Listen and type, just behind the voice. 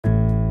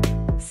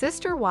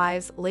Sister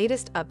Wives'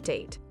 latest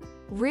update.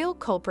 Real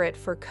culprit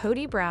for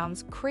Kody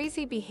Brown's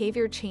crazy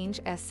behavior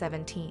change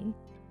S17.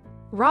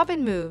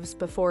 Robyn moves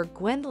before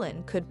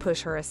Gwendlyn could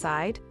push her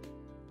aside.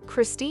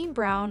 Christine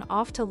Brown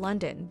off to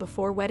London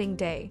before wedding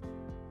day.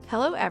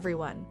 Hello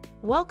everyone,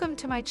 welcome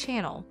to my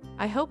channel.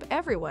 I hope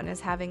everyone is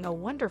having a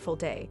wonderful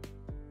day.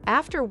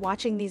 After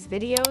watching these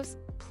videos,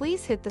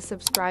 please hit the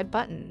subscribe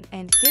button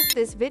and give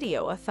this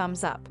video a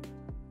thumbs up.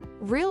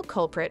 Real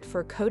culprit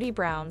for Kody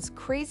Brown's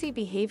crazy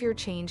behavior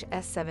change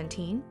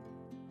S17?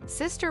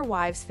 Sister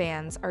Wives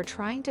fans are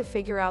trying to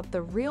figure out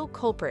the real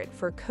culprit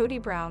for Kody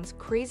Brown's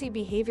crazy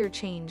behavior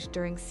change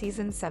during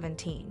season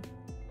 17.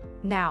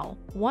 Now,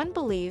 one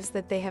believes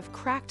that they have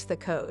cracked the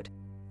code.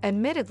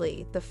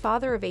 Admittedly, the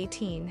father of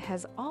 18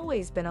 has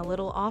always been a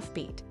little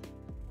offbeat.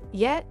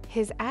 Yet,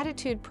 his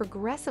attitude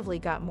progressively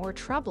got more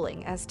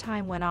troubling as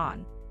time went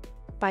on.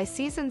 By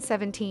season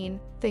 17,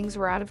 things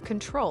were out of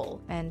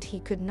control and he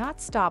could not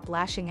stop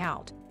lashing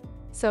out.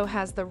 So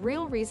has the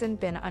real reason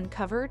been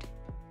uncovered?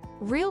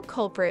 Real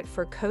culprit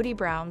for Kody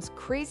Brown's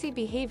crazy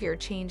behavior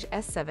change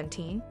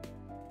S17?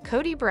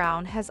 Kody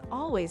Brown has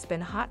always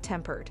been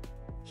hot-tempered.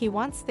 He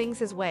wants things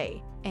his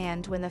way,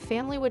 and when the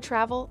family would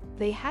travel,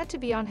 they had to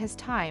be on his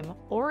time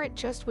or it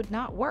just would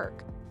not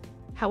work.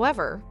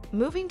 However,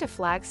 moving to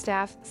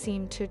Flagstaff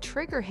seemed to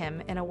trigger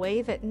him in a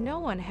way that no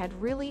one had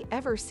really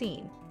ever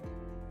seen.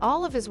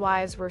 All of his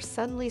wives were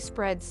suddenly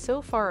spread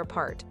so far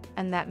apart,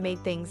 and that made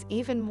things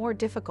even more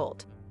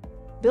difficult.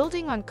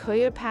 Building on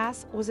Kody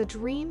Pass was a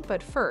dream,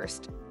 but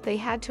first, they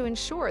had to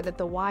ensure that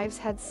the wives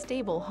had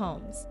stable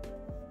homes.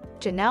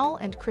 Janelle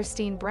and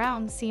Christine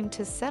Brown seemed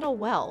to settle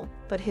well,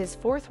 but his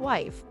fourth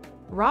wife,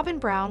 Robyn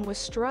Brown, was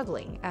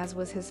struggling, as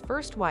was his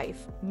first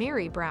wife,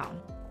 Mary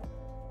Brown.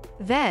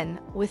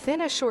 Then,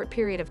 within a short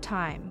period of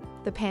time,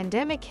 the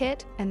pandemic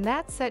hit, and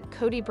that set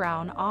Kody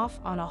Brown off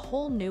on a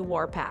whole new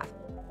warpath.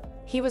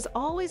 He was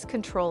always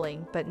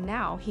controlling, but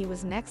now he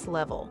was next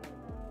level.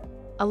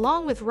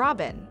 Along with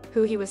Robyn,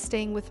 who he was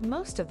staying with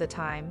most of the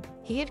time,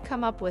 he had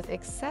come up with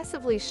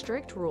excessively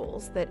strict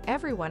rules that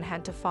everyone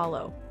had to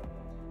follow.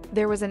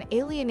 There was an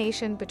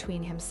alienation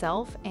between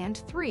himself and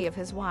 3 of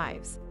his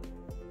wives.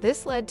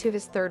 This led to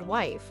his third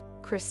wife,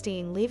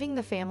 Christine, leaving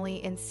the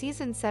family in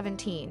season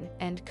 17,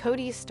 and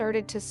Kody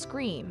started to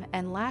scream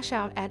and lash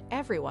out at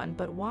everyone.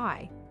 But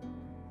why?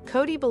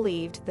 Kody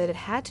believed that it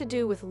had to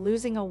do with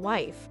losing a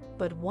wife,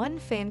 but one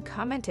fan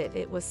commented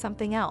it was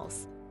something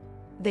else.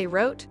 They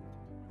wrote,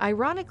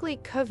 "Ironically,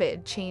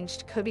 COVID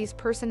changed Kody's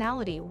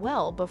personality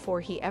well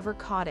before he ever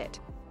caught it."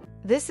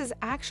 This is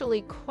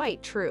actually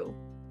quite true.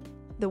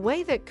 The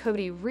way that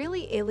Kody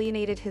really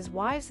alienated his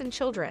wives and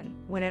children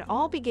when it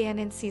all began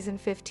in season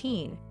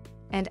 15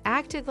 and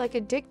acted like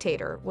a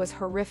dictator was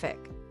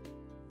horrific.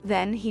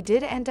 Then he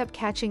did end up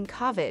catching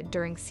COVID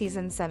during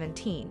season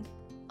 17,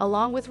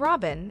 along with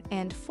Robyn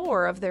and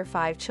 4 of their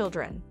 5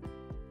 children.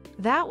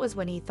 That was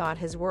when he thought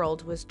his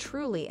world was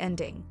truly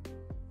ending.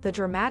 The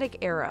dramatic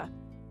era.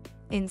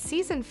 In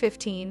season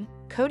 15,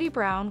 Kody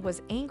Brown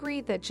was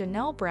angry that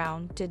Janelle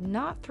Brown did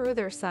not throw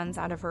their sons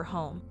out of her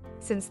home,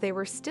 since they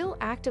were still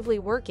actively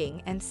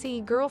working and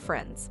seeing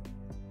girlfriends.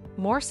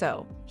 More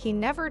so, he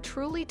never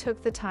truly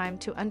took the time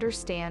to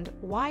understand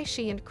why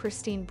she and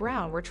Christine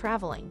Brown were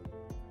traveling.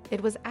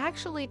 It was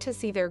actually to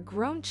see their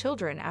grown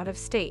children out of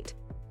state.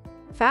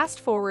 Fast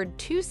forward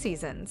 2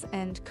 seasons,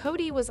 and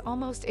Kody was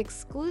almost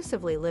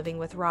exclusively living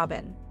with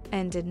Robyn,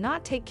 and did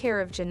not take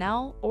care of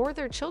Janelle or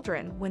their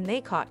children when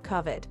they caught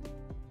COVID.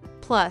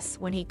 Plus,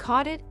 when he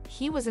caught it,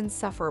 he was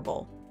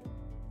insufferable.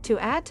 To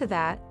add to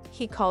that,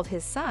 he called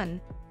his son,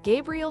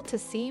 Gabriel, to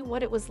see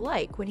what it was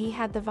like when he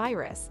had the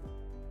virus.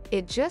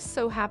 It just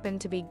so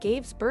happened to be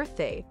Gabe's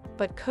birthday,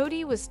 but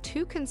Kody was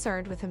too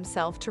concerned with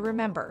himself to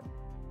remember.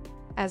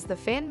 As the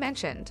fan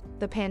mentioned,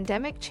 the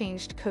pandemic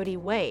changed Kody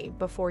way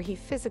before he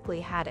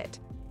physically had it.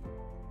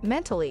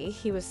 Mentally,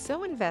 he was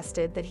so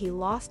invested that he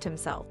lost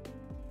himself.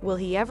 Will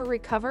he ever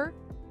recover?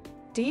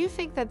 Do you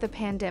think that the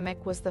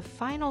pandemic was the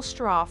final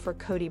straw for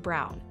Kody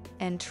Brown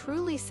and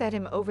truly set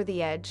him over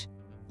the edge?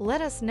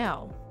 Let us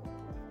know.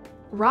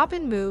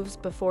 Robyn moves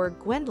before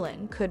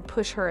Gwendlyn could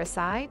push her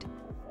aside?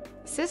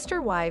 Sister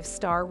Wives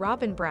star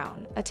Robyn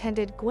Brown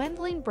attended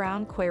Gwendlyn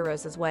Brown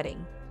Queiroz'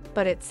 wedding,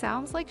 but it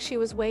sounds like she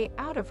was way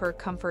out of her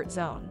comfort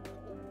zone.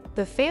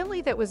 The family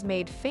that was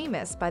made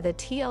famous by the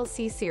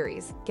TLC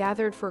series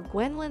gathered for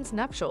Gwendlyn's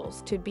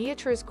nuptials to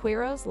Beatriz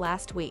Queiroz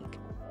last week.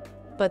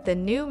 But the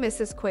new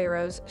Mrs.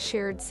 Queiroz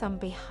shared some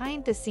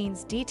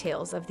behind-the-scenes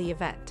details of the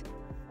event.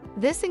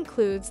 This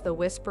includes the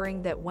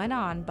whispering that went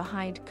on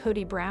behind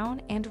Kody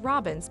Brown and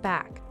Robyn's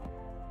back.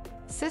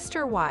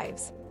 Sister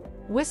Wives.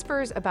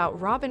 Whispers about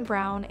Robyn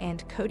Brown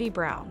and Kody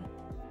Brown.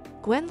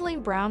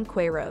 Gwendlyn Brown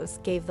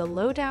Queiroz gave the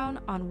lowdown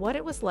on what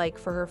it was like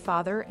for her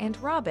father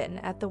and Robyn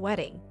at the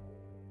wedding.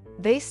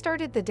 They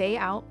started the day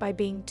out by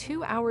being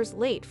 2 hours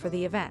late for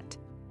the event.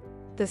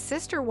 The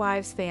Sister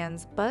Wives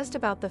fans buzzed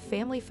about the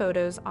family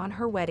photos on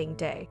her wedding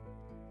day.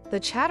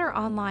 The chatter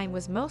online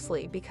was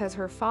mostly because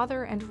her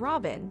father and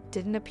Robyn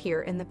didn't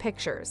appear in the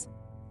pictures,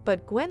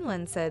 but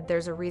Gwendlyn said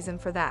there's a reason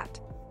for that.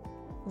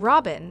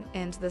 Robin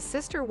and the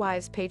sister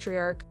wives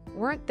patriarch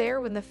weren't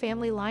there when the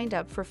family lined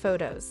up for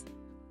photos.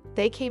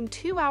 They came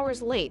 2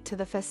 hours late to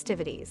the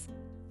festivities.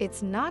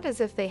 It's not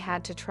as if they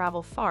had to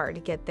travel far to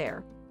get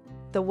there.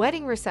 The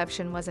wedding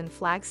reception was in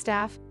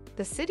Flagstaff,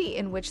 the city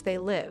in which they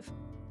live.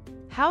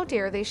 How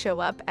dare they show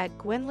up at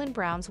Gwendolyn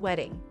Brown's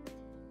wedding?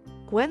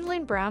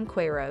 Gwendolyn Brown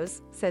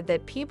Queiroz said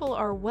that people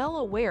are well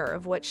aware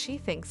of what she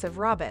thinks of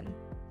Robin.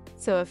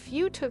 So a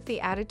few took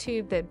the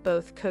attitude that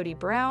both Kody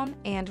Brown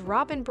and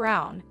Robin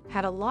Brown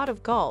had a lot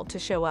of gall to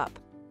show up.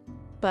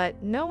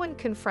 But no one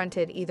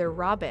confronted either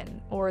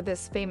Robin or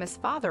this famous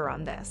father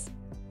on this.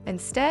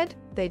 Instead,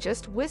 they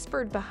just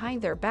whispered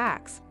behind their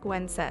backs,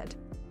 Gwen said.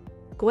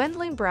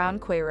 Gwendolyn Brown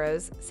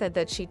Queiroz said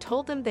that she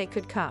told them they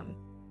could come.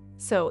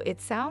 So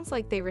it sounds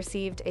like they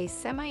received a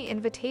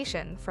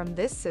semi-invitation from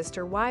this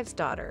sister wives'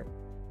 daughter.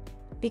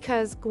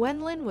 Because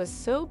Gwendolyn was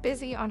so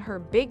busy on her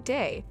big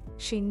day,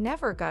 she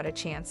never got a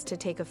chance to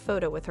take a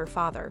photo with her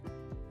father.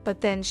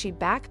 But then she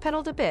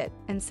backpedaled a bit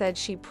and said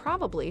she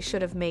probably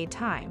should have made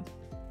time.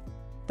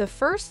 The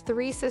first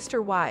 3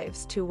 sister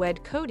wives to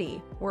wed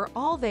Kody were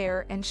all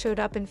there and showed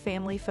up in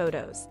family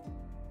photos.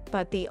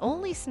 But the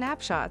only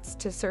snapshots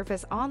to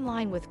surface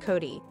online with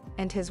Kody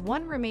and his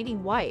one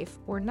remaining wife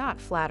were not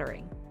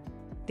flattering.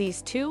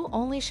 These 2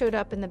 only showed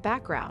up in the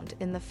background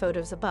in the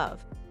photos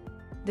above.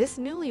 This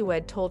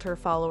newlywed told her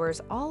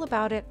followers all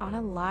about it on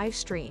a live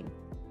stream.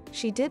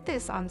 She did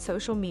this on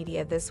social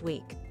media this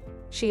week.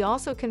 She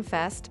also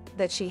confessed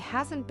that she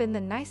hasn't been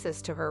the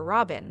nicest to her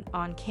Robin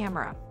on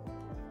camera.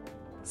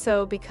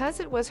 So because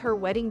it was her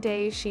wedding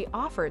day, she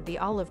offered the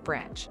olive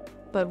branch.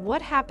 But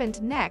what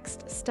happened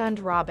next stunned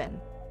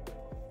Robin.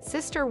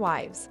 Sister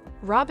wives,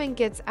 Robin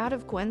gets out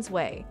of Gwen's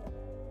way.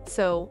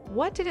 So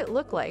what did it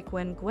look like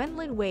when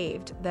Gwendolyn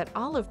waved that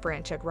olive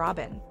branch at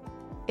Robin?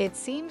 It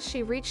seems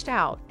she reached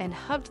out and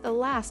hugged the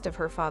last of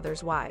her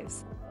father's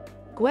wives.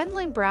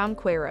 Gwendolyn Brown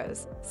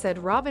Queiroz said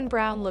Robin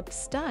Brown looked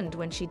stunned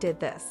when she did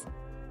this.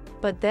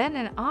 But then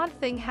an odd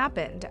thing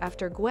happened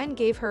after Gwen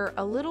gave her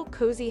a little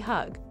cozy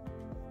hug.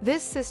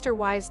 This sister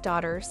wives'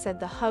 daughter said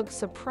the hug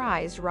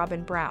surprised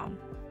Robin Brown.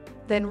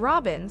 Then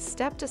Robin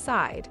stepped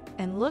aside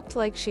and looked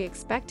like she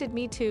expected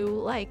me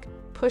to,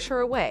 push her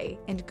away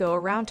and go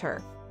around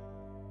her.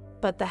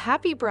 But the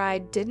happy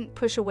bride didn't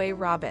push away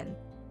Robin.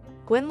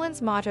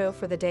 Gwendolyn's motto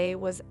for the day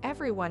was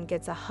everyone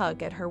gets a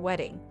hug at her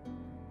wedding.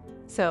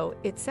 So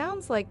it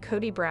sounds like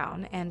Kody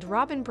Brown and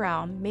Robin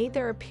Brown made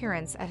their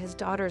appearance at his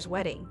daughter's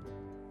wedding,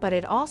 but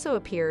it also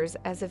appears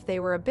as if they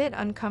were a bit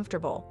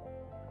uncomfortable.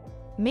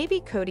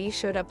 Maybe Kody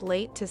showed up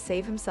late to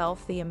save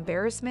himself the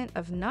embarrassment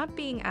of not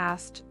being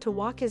asked to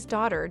walk his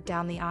daughter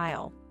down the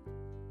aisle.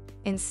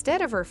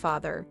 Instead of her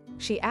father,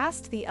 she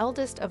asked the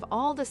eldest of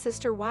all the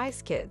sister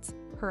wives' kids,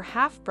 her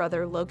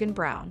half-brother Logan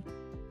Brown.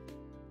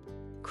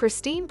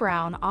 Christine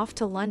Brown off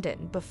to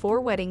London before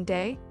wedding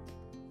day?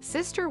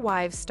 Sister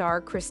Wives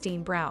star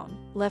Christine Brown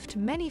left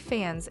many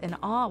fans in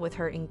awe with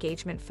her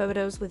engagement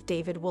photos with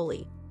David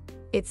Woolley.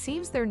 It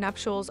seems their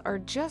nuptials are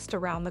just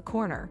around the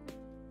corner,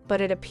 but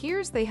it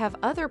appears they have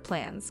other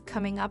plans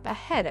coming up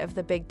ahead of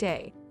the big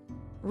day.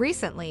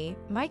 Recently,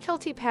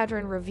 Mykelti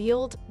Padron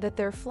revealed that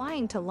they're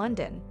flying to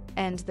London,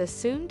 and the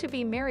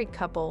soon-to-be married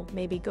couple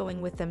may be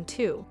going with them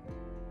too.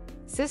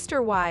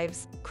 Sister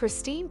Wives,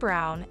 Christine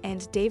Brown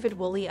and David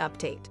Woolley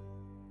update.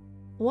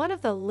 One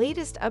of the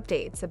latest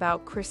updates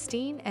about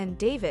Christine and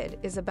David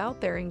is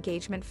about their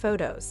engagement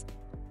photos.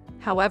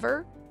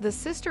 However, the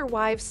Sister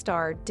Wives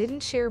star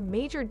didn't share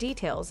major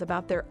details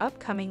about their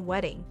upcoming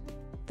wedding.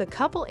 The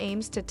couple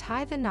aims to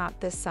tie the knot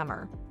this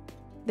summer.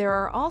 There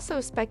are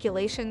also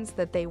speculations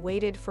that they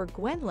waited for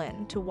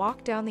Gwendolyn to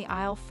walk down the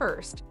aisle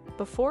first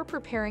before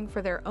preparing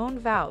for their own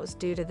vows.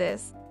 Due to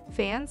this,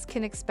 fans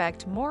can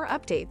expect more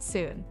updates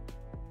soon.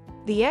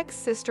 The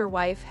ex-sister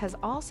wife has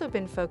also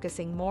been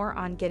focusing more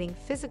on getting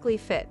physically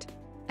fit,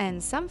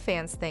 and some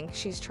fans think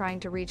she's trying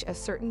to reach a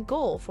certain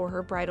goal for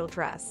her bridal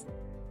dress.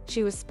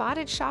 She was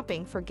spotted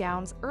shopping for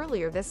gowns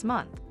earlier this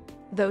month,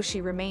 though she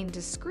remained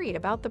discreet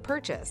about the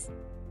purchase.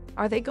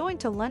 Are they going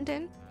to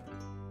London?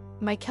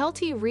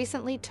 Mykelti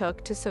recently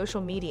took to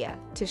social media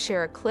to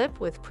share a clip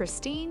with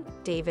Christine,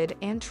 David,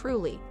 and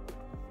Truly.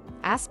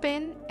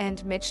 Aspen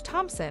and Mitch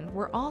Thompson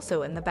were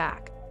also in the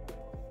back.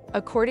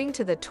 According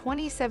to the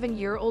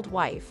 27-year-old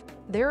wife,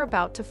 they're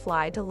about to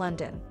fly to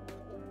London.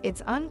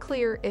 It's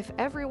unclear if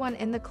everyone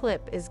in the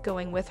clip is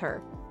going with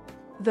her,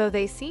 though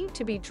they seem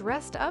to be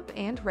dressed up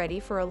and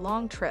ready for a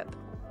long trip.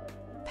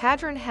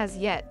 Padron has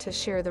yet to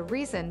share the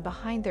reason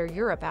behind their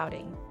Europe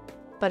outing,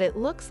 but it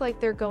looks like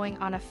they're going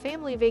on a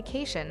family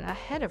vacation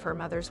ahead of her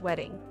mother's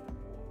wedding.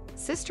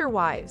 Sister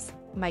wives,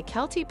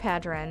 Mykelti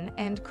Padron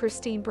and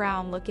Christine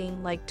Brown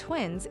looking like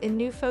twins in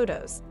new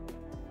photos.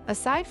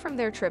 Aside from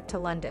their trip to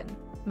London,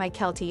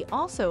 Mykelti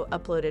also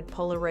uploaded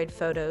Polaroid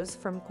photos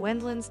from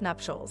Gwendolyn's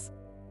nuptials.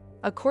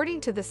 According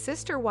to the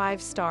Sister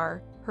Wives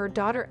star, her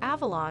daughter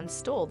Avalon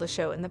stole the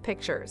show in the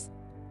pictures.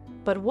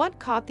 But what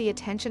caught the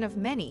attention of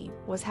many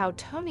was how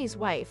Tony's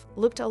wife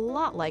looked a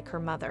lot like her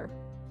mother.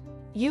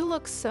 "You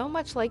look so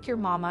much like your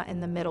mama in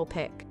the middle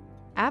pic.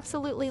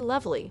 Absolutely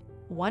lovely,"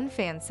 one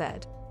fan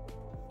said.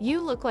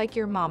 "You look like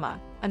your mama,"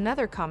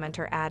 another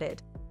commenter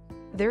added.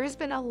 There has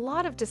been a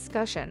lot of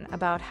discussion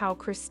about how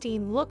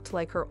Christine looked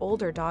like her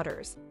older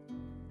daughters.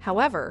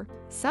 However,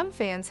 some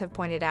fans have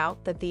pointed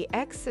out that the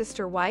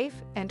ex-sister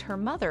wife and her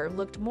mother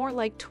looked more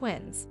like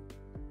twins.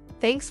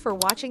 Thanks for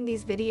watching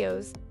these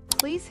videos.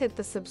 Please hit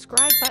the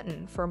subscribe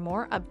button for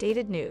more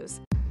updated news.